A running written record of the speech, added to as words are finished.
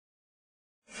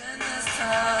Sure,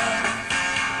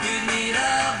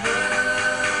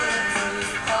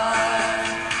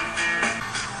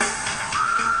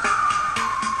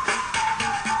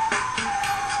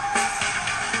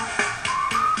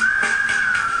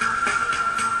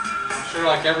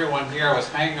 like everyone here, I was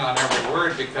hanging on every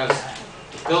word because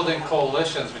building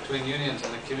coalitions between unions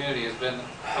and the community has been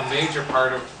a major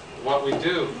part of what we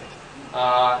do.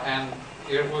 And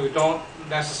we don't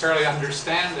necessarily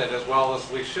understand it as well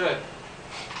as we should,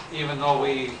 even though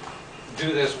we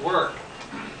do this work.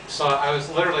 So I was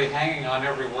literally hanging on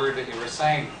every word that you were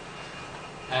saying.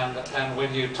 And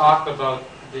when you talked about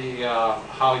the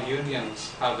how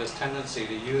unions have this tendency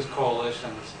to use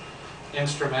coalitions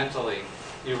instrumentally,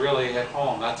 you really hit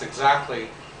home. That's exactly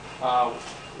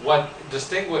what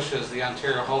distinguishes the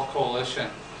Ontario Health Coalition.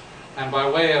 And by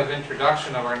way of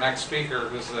introduction of our next speaker,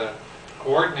 who's the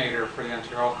coordinator for the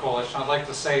Ontario Health Coalition, I'd like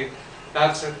to say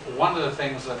that's one of the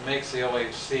things that makes the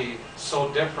OHC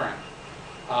so different,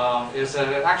 is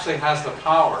that it actually has the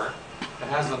power, it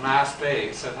has the mass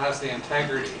base, it has the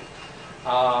integrity,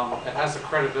 it has the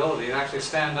credibility to actually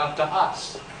stand up to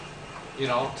us, you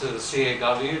know, to the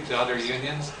CAW, to other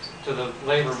unions, to the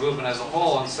labor movement as a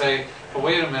whole, and say, but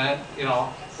wait a minute, you know,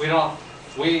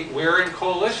 we're in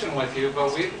coalition with you,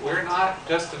 but we're not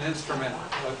just an instrument,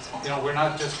 you know, we're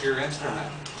not just your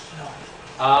instrument.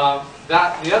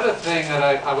 The other thing that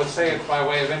I would say by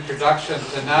way of introduction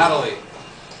to Natalie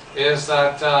is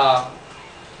that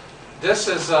this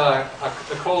is the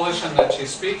coalition that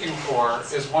she's speaking for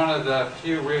is one of the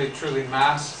few really truly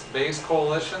mass-based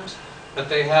coalitions, that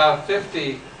they have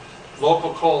 50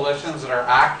 local coalitions that are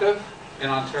active in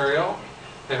Ontario.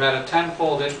 They've had a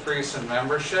 10-fold increase in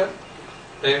membership.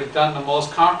 They've done the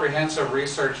most comprehensive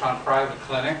research on private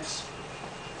clinics,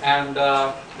 and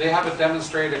they have a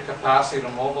demonstrated capacity to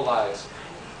mobilize.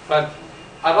 But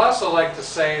I'd also like to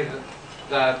say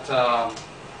that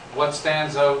what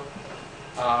stands out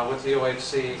with the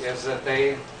OHC is that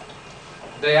they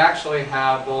actually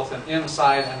have both an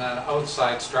inside and an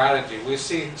outside strategy. We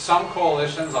see some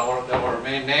coalitions that will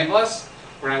remain nameless.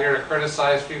 We're not here to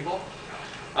criticize people,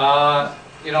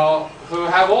 you know, who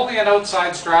have only an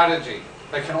outside strategy.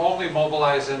 They can only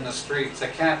mobilize in the streets. They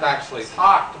can't actually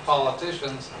talk to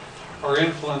politicians or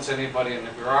influence anybody in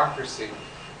the bureaucracy.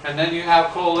 And then you have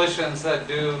coalitions that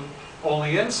do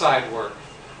only inside work,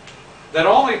 that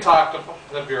only talk to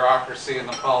the bureaucracy and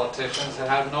the politicians, that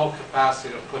have no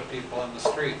capacity to put people in the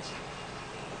streets.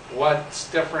 What's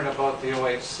different about the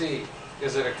OHC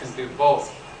is that it can do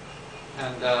both.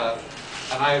 And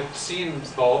I've seen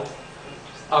both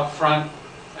up front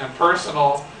and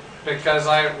personal, because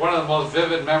one of the most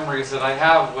vivid memories that I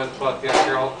have with the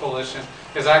Ontario Health Coalition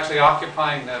is actually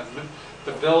occupying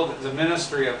the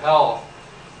Ministry of Health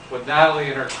with Natalie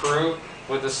and her crew,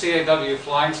 with the CAW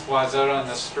flying squads out on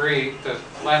the street to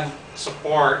lend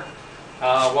support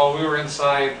while we were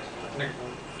inside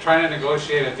trying to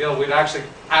negotiate a deal. We'd actually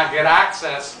get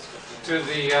access to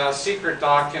the secret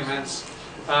documents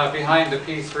behind the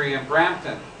P3 in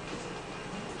Brampton.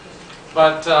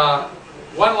 But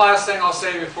one last thing I'll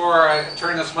say before I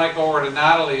turn this mic over to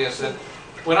Natalie is that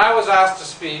when I was asked to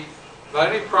speak, without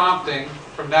any prompting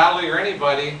from Natalie or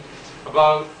anybody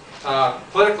about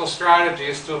political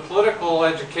strategies to a political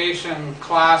education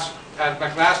class at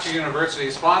McMaster University,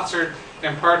 sponsored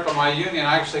in part by my union,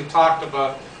 I actually talked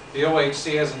about the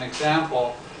OHC as an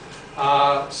example.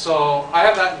 So I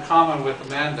have that in common with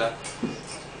Amanda.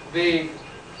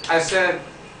 I said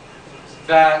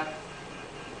that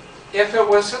if it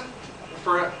wasn't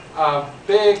for a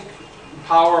big,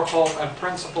 powerful, and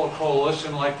principled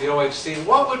coalition like the OHC,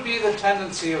 what would be the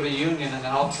tendency of a union in the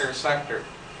healthcare sector?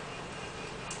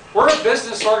 We're a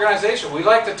business organization. We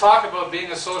like to talk about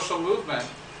being a social movement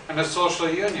and a social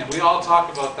union. We all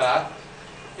talk about that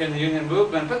in the union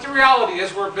movement, but the reality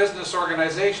is we're business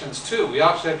organizations too. We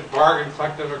actually have to bargain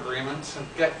collective agreements and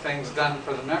get things done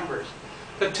for the members.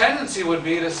 The tendency would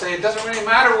be to say it doesn't really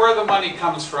matter where the money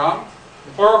comes from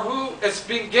or who it's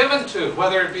being given to,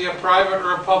 whether it be a private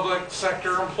or a public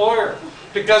sector employer,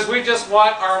 because we just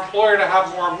want our employer to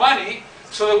have more money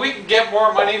so that we can get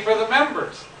more money for the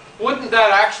members. Wouldn't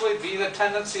that actually be the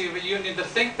tendency of a union to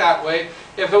think that way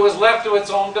if it was left to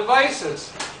its own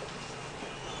devices?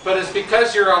 But it's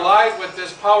because you're allied with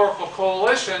this powerful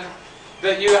coalition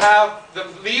that you have the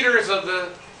leaders of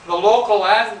the local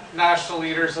and national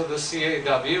leaders of the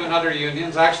CAW and other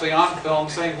unions actually on film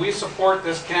saying we support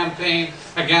this campaign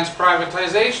against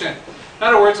privatization. In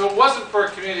other words, if it wasn't for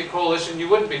a community coalition, you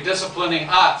wouldn't be disciplining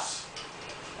us.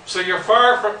 So you're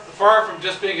far from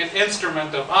just being an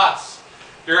instrument of us.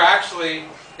 You're actually,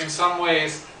 in some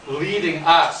ways, leading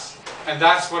us And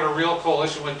that's what a real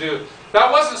coalition would do.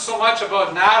 That wasn't so much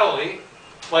about Natalie,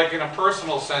 like in a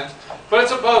personal sense, but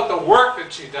it's about the work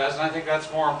that she does, and I think that's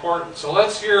more important. So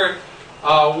let's hear it.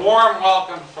 A warm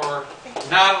welcome for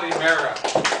Natalie Mera.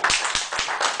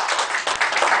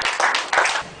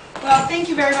 Well, thank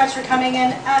you very much for coming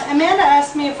in. Amanda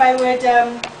asked me if I would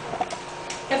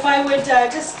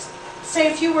just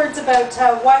say a few words about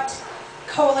what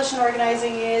coalition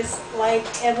organizing is like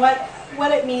and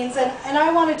what it means, and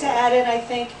I wanted to add in, I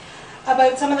think,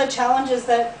 about some of the challenges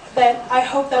that I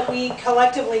hope that we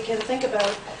collectively can think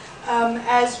about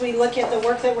as we look at the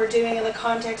work that we're doing in the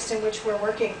context in which we're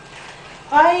working.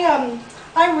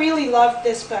 I really loved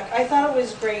this book. I thought it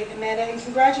was great, Amanda, and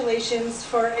congratulations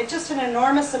for just an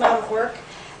enormous amount of work,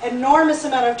 enormous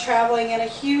amount of traveling, and a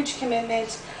huge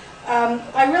commitment.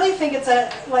 I really think it's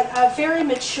a very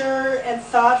mature and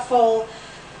thoughtful,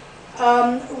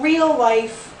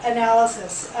 real-life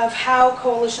analysis of how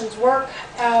coalitions work,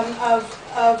 of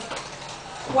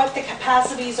what the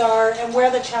capacities are and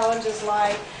where the challenges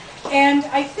lie. And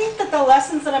I think that the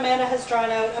lessons that Amanda has drawn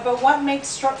out about what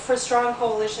makes for strong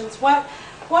coalitions, what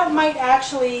might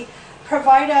actually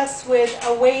provide us with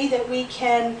a way that we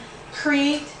can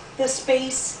create the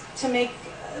space to make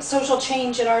social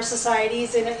change in our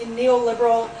societies, in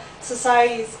neoliberal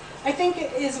societies, I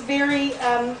think is very,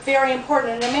 very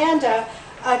important. And Amanda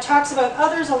talks about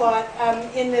others a lot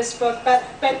in this book,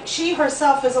 but she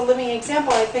herself is a living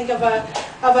example, I think, of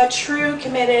a true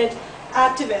committed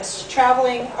activist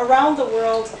traveling around the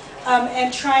world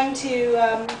and trying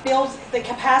to build the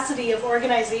capacity of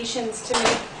organizations to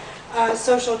make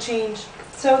social change.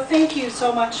 So thank you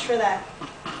so much for that.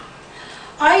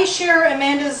 I share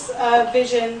Amanda's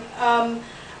vision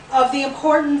of the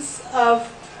importance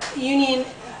of union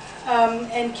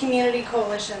and community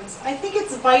coalitions. I think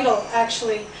it's vital,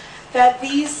 actually, that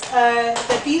these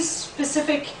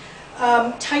specific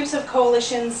types of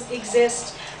coalitions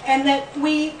exist, and that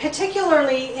we,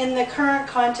 particularly in the current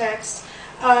context,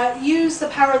 use the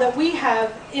power that we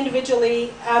have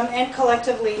individually and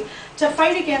collectively to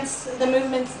fight against the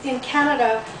movements in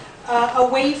Canada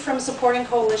away from supporting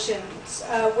coalitions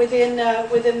within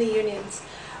the unions.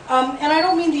 And I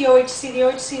don't mean the OHC. The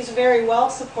OHC is very well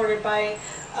supported by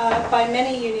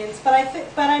many unions, but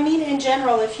I mean in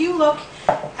general. If you look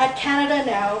at Canada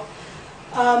now,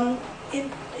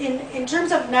 in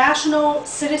terms of national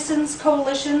citizens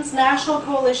coalitions, national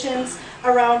coalitions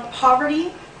around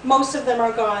poverty, most of them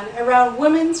are gone. Around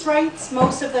women's rights,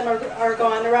 most of them are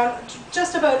gone. Around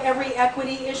just about every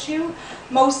equity issue,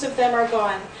 most of them are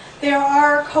gone. There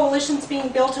are coalitions being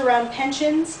built around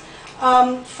pensions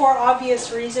for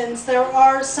obvious reasons. There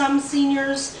are some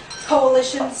seniors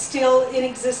coalitions still in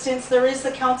existence. There is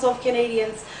the Council of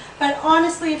Canadians. But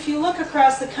honestly, if you look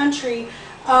across the country,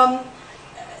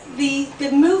 the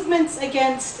movements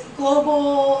against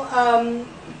global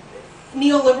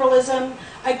neoliberalism,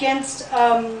 against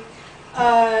around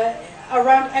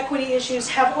equity issues,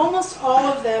 have almost all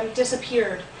of them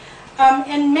disappeared.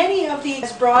 And many of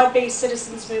these broad-based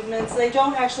citizens movements, they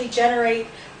don't actually generate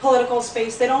political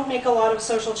space. They don't make a lot of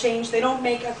social change. They don't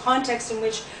make a context in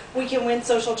which we can win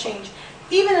social change.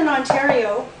 Even in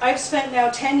Ontario, I've spent now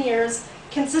 10 years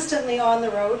consistently on the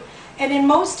road, and in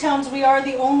most towns we are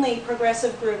the only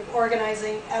progressive group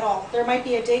organizing at all. There might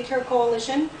be a daycare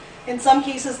coalition. In some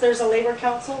cases there's a labor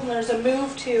council, and there's a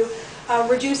move to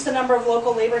reduce the number of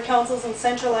local labor councils and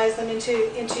centralize them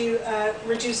into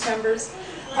reduced numbers.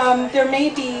 There may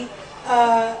be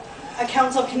a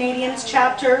Council of Canadians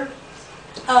chapter,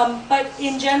 but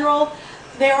in general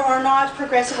there are not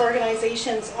progressive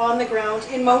organizations on the ground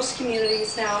in most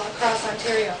communities now across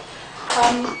Ontario.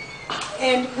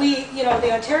 And we,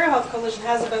 the Ontario Health Coalition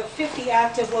has about 50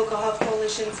 active local health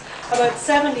coalitions, about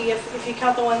 70 if you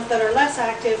count the ones that are less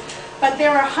active, but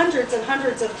there are hundreds and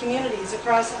hundreds of communities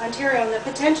across Ontario, and the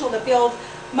potential to build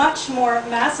much more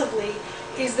massively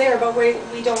is there, but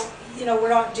we don't, we're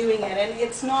not doing it, and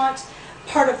it's not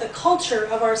part of the culture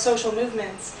of our social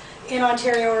movements in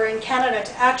Ontario or in Canada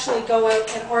to actually go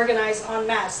out and organize en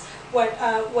masse, what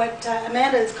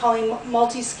Amanda is calling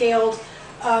multi-scaled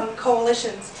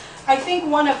coalitions. I think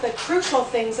one of the crucial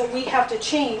things that we have to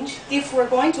change if we're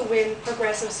going to win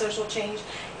progressive social change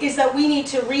is that we need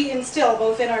to reinstill,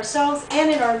 both in ourselves and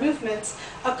in our movements,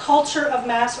 a culture of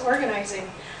mass organizing.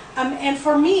 And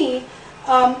for me,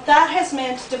 that has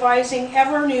meant devising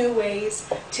ever new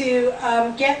ways to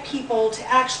get people to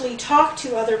actually talk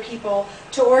to other people,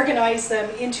 to organize them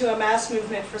into a mass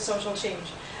movement for social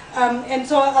change. And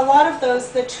so a lot of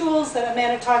the tools that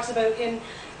Amanda talks about in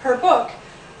her book,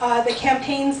 the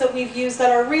campaigns that we've used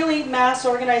that are really mass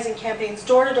organizing campaigns,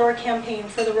 door-to-door campaign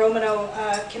for the Romano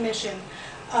Commission,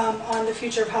 on the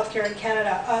future of healthcare in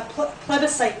Canada.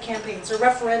 Plebiscite campaigns or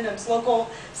referendums, local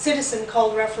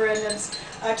citizen-called referendums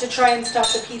to try and stop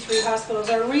the P3 hospitals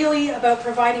are really about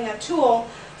providing a tool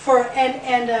for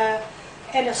and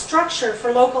a structure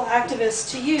for local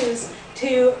activists to use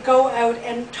to go out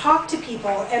and talk to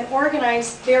people and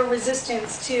organize their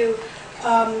resistance to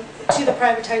the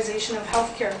privatization of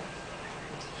healthcare.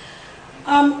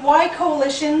 Why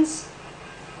coalitions?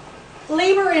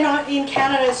 Labour in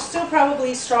Canada is still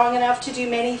probably strong enough to do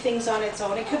many things on its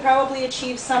own. It could probably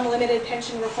achieve some limited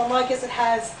pension reform. Well, I guess it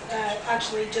has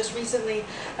actually just recently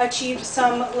achieved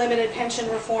some limited pension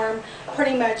reform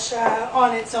pretty much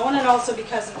on its own, and also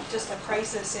because of just a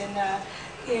crisis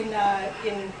in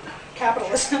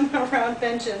capitalism around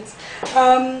pensions.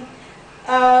 But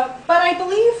I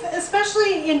believe,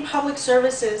 especially in public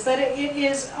services, that it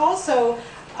is also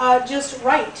just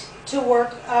right to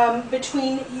work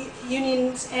between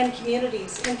unions and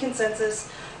communities in consensus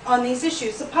on these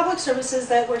issues. The public services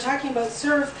that we're talking about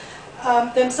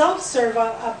themselves serve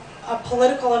a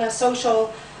political and a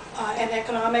social and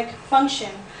economic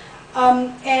function.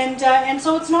 And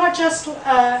so it's not just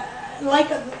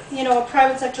like a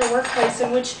private sector workplace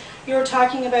in which you're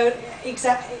talking about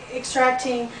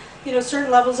extracting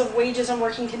certain levels of wages and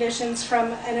working conditions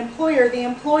from an employer. The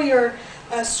employer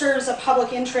serves a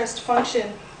public interest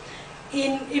function.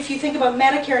 If you think about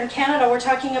Medicare in Canada, we're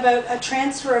talking about a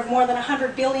transfer of more than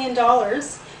 $100 billion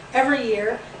every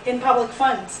year in public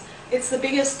funds. It's the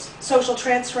biggest social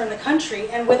transfer in the country,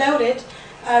 and without it,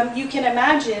 you can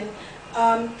imagine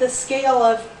the scale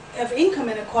of income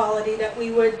inequality that we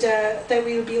would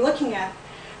be looking at.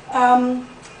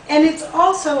 And it's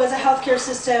also, as a healthcare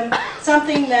system,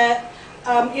 something that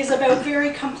is about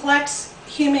very complex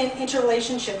human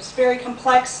interrelationships, very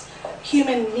complex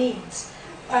human needs.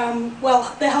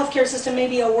 Well, the healthcare system may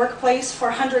be a workplace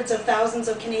for hundreds of thousands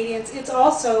of Canadians. It's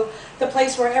also the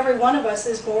place where every one of us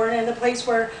is born and the place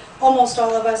where almost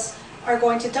all of us are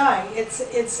going to die.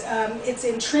 It's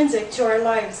intrinsic to our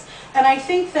lives. And I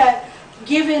think that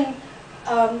given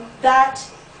that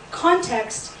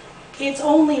context, it's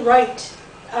only right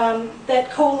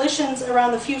that coalitions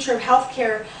around the future of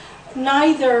healthcare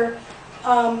neither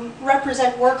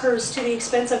represent workers to the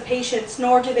expense of patients,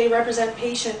 nor do they represent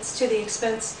patients to the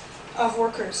expense of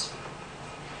workers.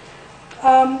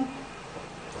 I'm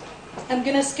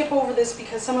going to skip over this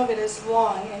because some of it is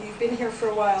long and you've been here for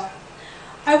a while.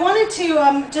 I wanted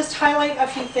to just highlight a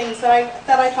few things that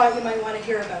I thought you might want to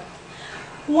hear about.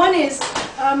 One is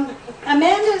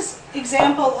Amanda's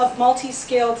example of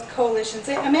multi-scaled coalitions.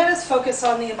 Amanda's focus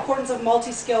on the importance of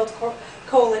multi-scaled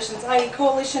coalitions, i.e.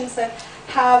 coalitions that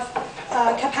have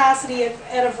capacity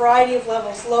at a variety of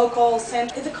levels, local,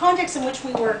 central. The context in which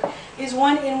we work is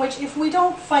one in which if we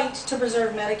don't fight to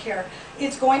preserve Medicare,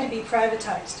 it's going to be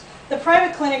privatized. The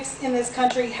private clinics in this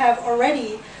country have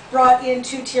already brought in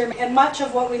two-tier, and much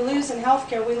of what we lose in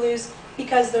healthcare we lose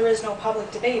because there is no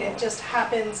public debate. It just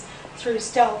happens through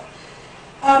stealth.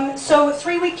 So a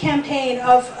 3-week campaign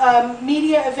of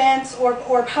media events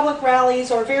or public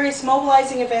rallies or various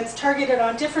mobilizing events targeted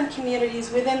on different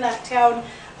communities within that town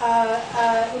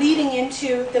leading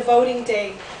into the voting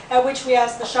day, at which we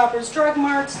asked the Shoppers Drug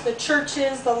Marts, the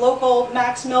churches, the local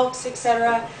Max Milks,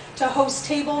 etc., to host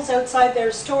tables outside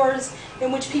their stores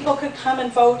in which people could come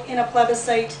and vote in a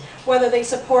plebiscite whether they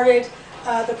supported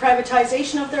the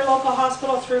privatization of their local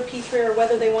hospital through P3 or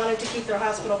whether they wanted to keep their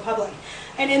hospital public.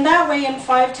 And in that way, in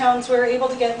 5 towns, we were able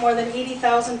to get more than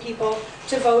 80,000 people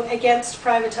to vote against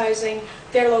privatizing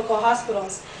their local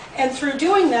hospitals. And through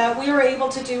doing that, we were able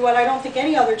to do what I don't think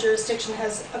any other jurisdiction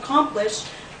has accomplished.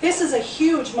 This is a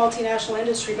huge multinational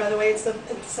industry, by the way. It's the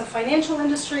financial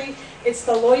industry, it's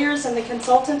the lawyers and the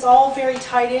consultants, all very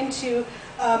tied into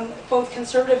both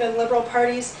conservative and liberal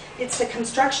parties. It's the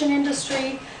construction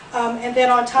industry. And then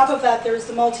on top of that, there's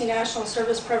the multinational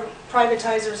service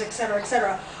privatizers, et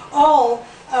cetera, all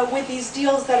with these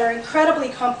deals that are incredibly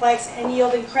complex and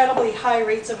yield incredibly high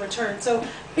rates of return. So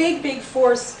big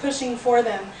force pushing for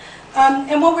them.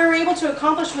 And what we were able to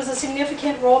accomplish was a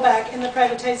significant rollback in the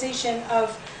privatization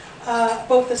of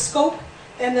both the scope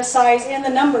and the size and the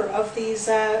number of these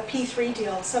P3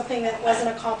 deals, something that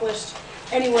wasn't accomplished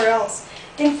anywhere else.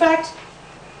 In fact,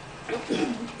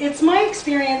 it's my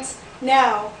experience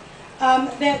now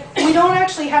that we don't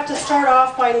actually have to start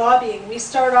off by lobbying. We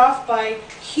start off by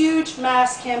huge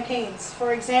mass campaigns.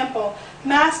 For example,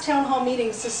 mass town hall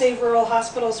meetings to save rural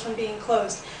hospitals from being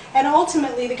closed. And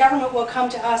ultimately, the government will come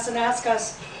to us and ask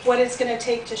us what it's going to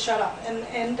take to shut up.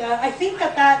 And I think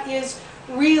that that is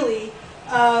really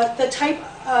the type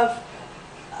of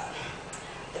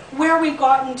where we've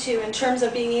gotten to in terms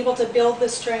of being able to build the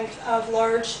strength of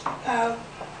large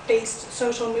market-based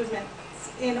social movement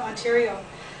in Ontario.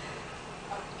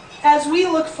 As we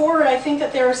look forward, I think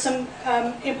that there are some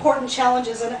important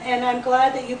challenges, and I'm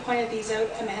glad that you pointed these out,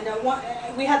 Amanda.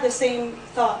 We had the same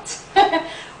thoughts.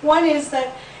 One is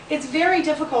that it's very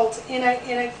difficult in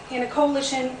a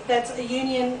coalition that's a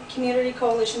union community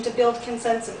coalition to build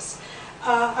consensus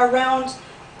around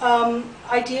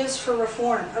ideas for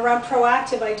reform, around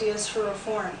proactive ideas for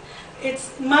reform.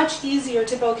 It's much easier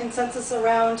to build consensus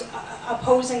around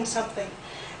opposing something.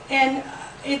 And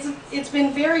it's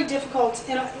been very difficult.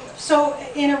 So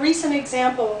in a recent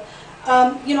example,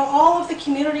 all of the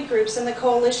community groups in the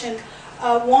coalition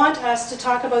want us to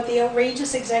talk about the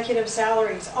outrageous executive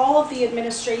salaries, all of the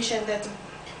administration that's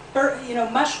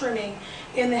mushrooming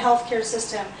in the healthcare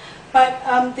system.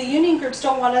 But the union groups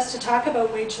don't want us to talk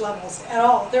about wage levels at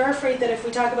all. They're afraid that if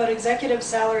we talk about executive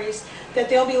salaries, that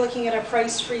they'll be looking at a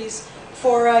price freeze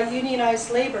for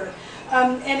unionized labor.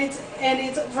 And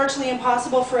it's virtually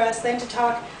impossible for us then to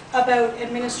talk about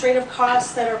administrative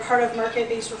costs that are part of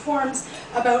market-based reforms,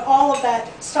 about all of that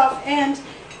stuff, and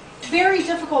very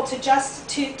difficult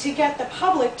to get the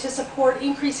public to support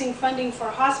increasing funding for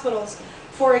hospitals.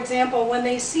 For example, when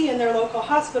they see in their local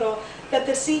hospital that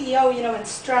the CEO, in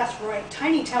Strathroy,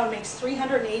 tiny town, makes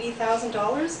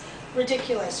 $380,000,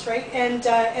 ridiculous, right? And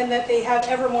that they have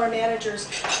ever more managers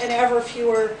and ever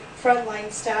fewer frontline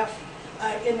staff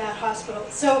in that hospital.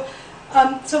 So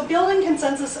building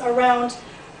consensus around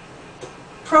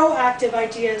proactive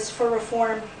ideas for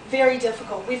reform, very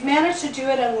difficult. We've managed to do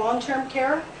it in long-term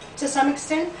care to some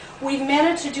extent. We've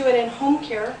managed to do it in home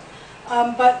care,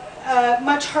 but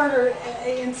much harder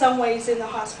in some ways in the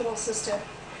hospital system.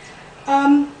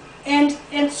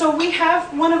 And so we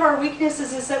have, one of our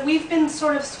weaknesses is that we've been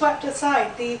sort of swept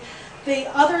aside. The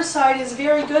other side is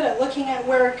very good at looking at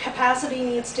where capacity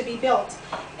needs to be built,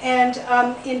 and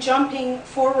in jumping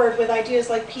forward with ideas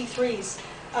like P3s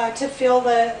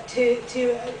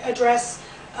to address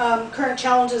current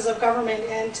challenges of government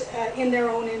and in their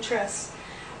own interests.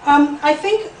 I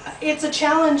think it's a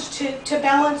challenge to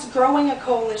balance growing a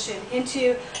coalition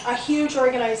into a huge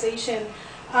organization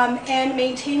and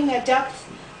maintaining a depth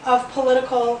of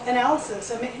political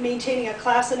analysis, maintaining a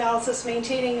class analysis,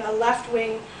 maintaining a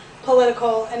left-wing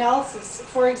political analysis.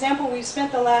 For example, we've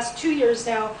spent the last 2 years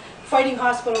now fighting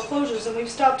hospital closures, and we've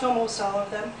stopped almost all of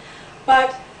them.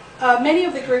 But many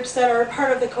of the groups that are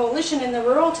part of the coalition in the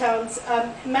rural towns,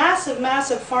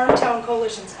 massive farm town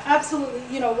coalitions, absolutely,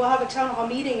 we'll have a town hall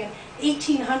meeting and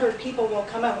 1,800 people will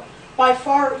come out. By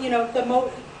far,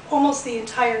 almost the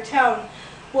entire town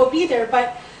will be there.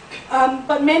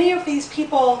 But many of these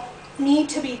people need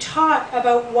to be taught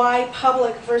about why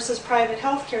public versus private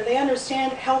healthcare. They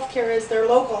understand healthcare is their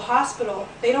local hospital.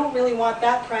 They don't really want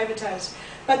that privatized.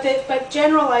 But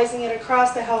generalizing it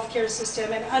across the healthcare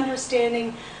system and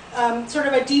understanding sort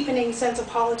of a deepening sense of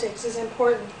politics is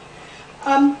important.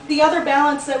 The other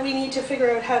balance that we need to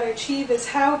figure out how to achieve is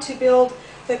how to build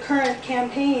the current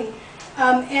campaign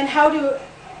and how to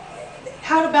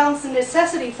balance the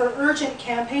necessity for urgent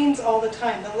campaigns all the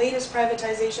time. The latest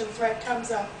privatization threat comes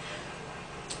up.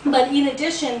 But in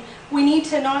addition, we need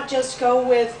to not just go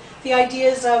with the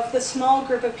ideas of the small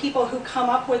group of people who come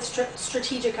up with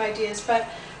strategic ideas, but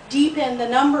deepen the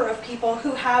number of people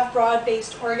who have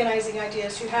broad-based organizing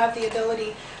ideas, who have the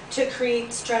ability to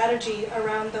create strategy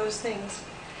around those things.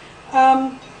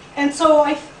 And so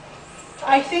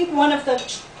I think one of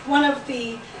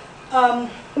the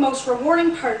most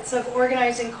rewarding parts of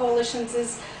organizing coalitions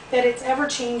is that it's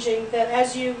ever-changing, that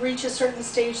as you reach a certain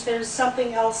stage, there's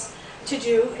something else to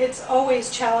do. It's always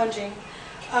challenging.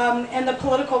 And the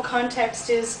political context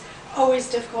is always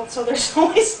difficult, so there's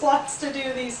always lots to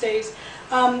do these days.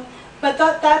 But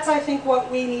that's, I think,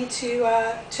 what we need to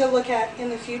look at in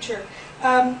the future.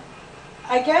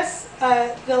 I guess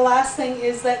the last thing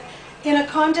is that in a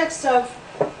context of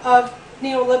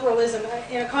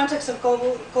neoliberalism, in a context of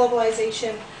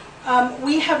globalization,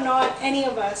 we have not, any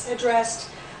of us, addressed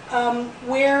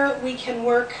where we can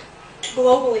work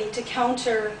globally to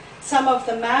counter some of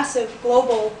the massive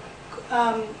global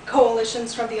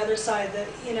coalitions from the other side, the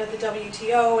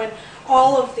WTO and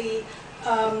all of the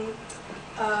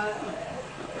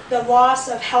loss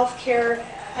of healthcare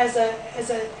as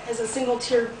a single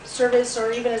tier service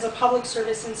or even as a public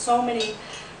service in so many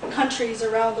countries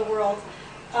around the world.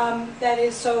 That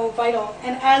is so vital.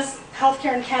 And as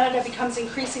healthcare in Canada becomes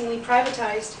increasingly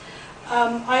privatized,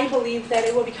 I believe that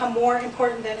it will become more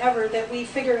important than ever that we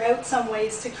figure out some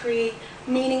ways to create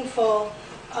meaningful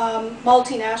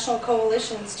multinational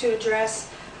coalitions to address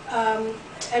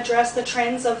the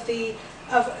trends of the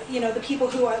people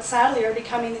who sadly are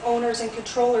becoming the owners and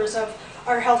controllers of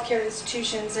our healthcare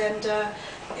institutions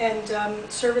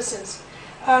services.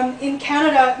 In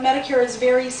Canada, Medicare is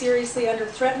very seriously under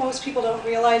threat. Most people don't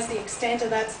realize the extent,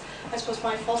 and that's, I suppose,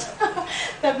 my fault,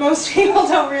 that most people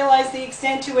don't realize the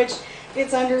extent to which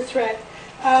it's under threat.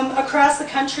 Across the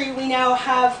country, we now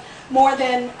have more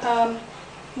than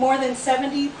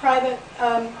 70 private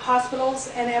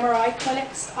hospitals and MRI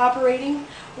clinics operating.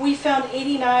 We found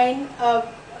 89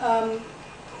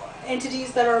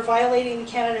 entities that are violating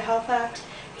the Canada Health Act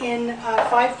in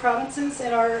 5 provinces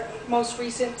in our most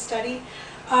recent study.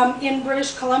 In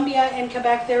British Columbia and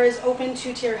Quebec, there is open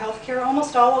 2-tier healthcare.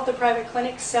 Almost all of the private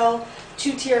clinics sell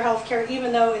 2-tier healthcare,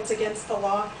 even though it's against the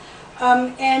law.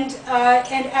 And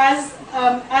as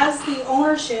the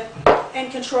ownership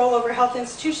and control over health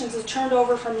institutions is turned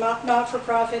over from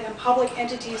not-for-profit and public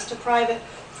entities to private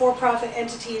for-profit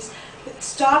entities,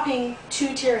 stopping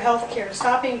 2-tier healthcare,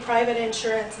 stopping private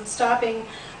insurance, and stopping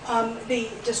the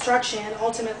destruction,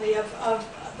 ultimately, of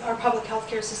our public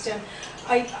healthcare system,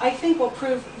 I think will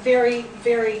prove very,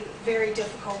 very, very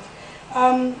difficult.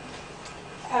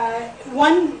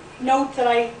 One note that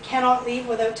I cannot leave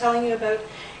without telling you about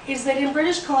is that in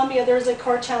British Columbia there's a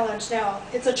court challenge now.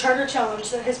 It's a charter challenge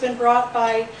that has been brought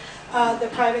by the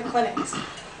private clinics.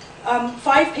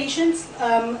 5 patients,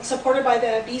 supported by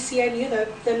the BCNU,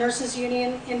 the nurses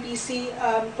union in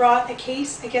BC, brought a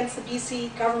case against the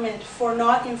BC government for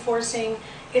not enforcing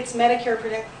its Medicare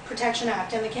Protection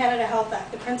Act and the Canada Health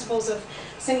Act, the principles of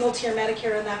single-tier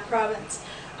Medicare in that province.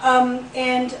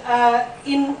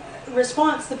 In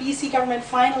response, the BC government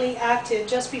finally acted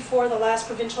just before the last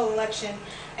provincial election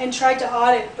and tried to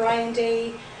audit Brian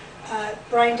Day's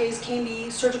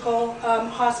Cambie Surgical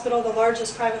Hospital, the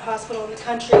largest private hospital in the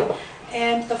country,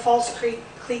 and the False Creek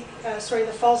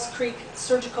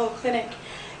Surgical Clinic.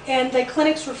 And the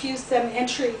clinics refused them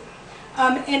entry.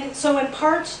 And so in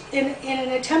part, in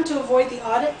an attempt to avoid the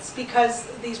audits, because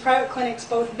these private clinics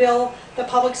both bill the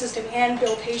public system and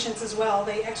bill patients as well,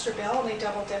 they extra bill and they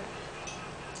double dip.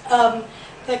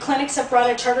 The clinics have brought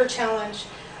a charter challenge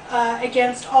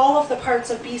against all of the parts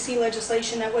of BC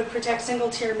legislation that would protect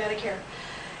single-tier Medicare.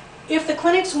 If the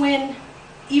clinics win,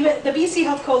 even the BC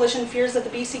Health Coalition fears that the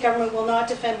BC government will not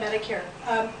defend Medicare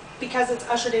because it's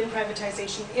ushered in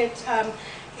privatization.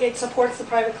 It supports the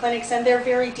private clinics, and they're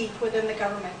very deep within the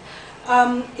government.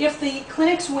 If the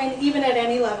clinics win, even at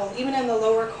any level, even in the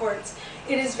lower courts,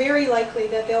 it is very likely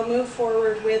that they'll move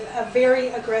forward with a very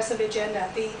aggressive agenda.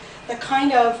 The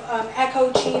kind of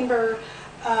echo chamber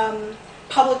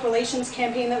public relations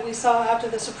campaign that we saw after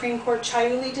the Supreme Court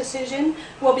Chiuli decision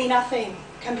will be nothing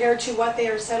compared to what they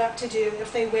are set up to do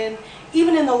if they win,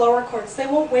 even in the lower courts. They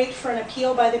won't wait for an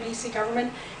appeal by the BC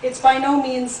government. It's by no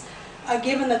means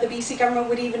given that the BC government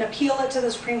would even appeal it to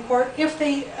the Supreme Court. If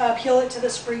they appeal it to the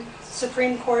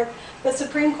Supreme Court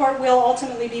will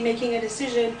ultimately be making a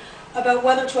decision about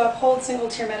whether to uphold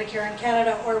single-tier Medicare in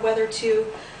Canada or whether to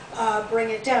bring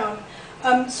it down.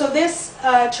 So this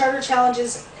charter challenge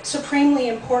is supremely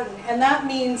important, and that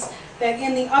means that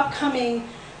in the upcoming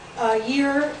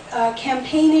year,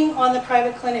 campaigning on the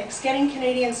private clinics, getting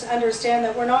Canadians to understand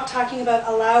that we're not talking about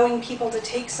allowing people to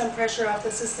take some pressure off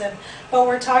the system, but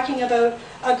we're talking about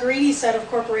a greedy set of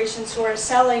corporations who are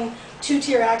selling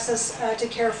 2-tier access to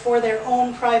care for their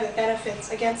own private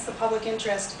benefits against the public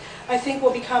interest, I think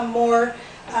will become more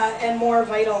and more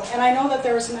vital. And I know that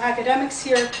there are some academics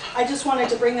here. I just wanted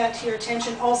to bring that to your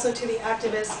attention, also to the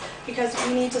activists, because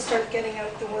we need to start getting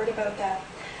out the word about that.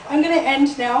 I'm going to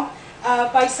end now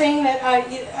by saying that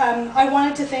I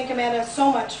wanted to thank Amanda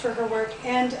so much for her work,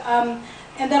 and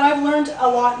that I've learned a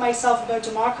lot myself about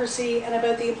democracy and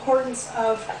about the importance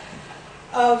of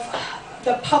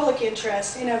the public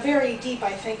interest in a very deep,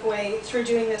 I think, way through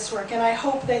doing this work. And I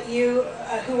hope that you,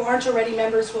 who aren't already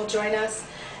members, will join us.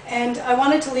 And I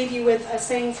wanted to leave you with a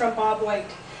saying from Bob White,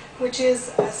 which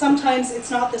is, sometimes it's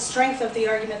not the strength of the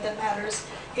argument that matters,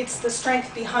 it's the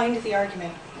strength behind the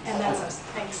argument. And that's us.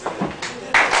 Thanks.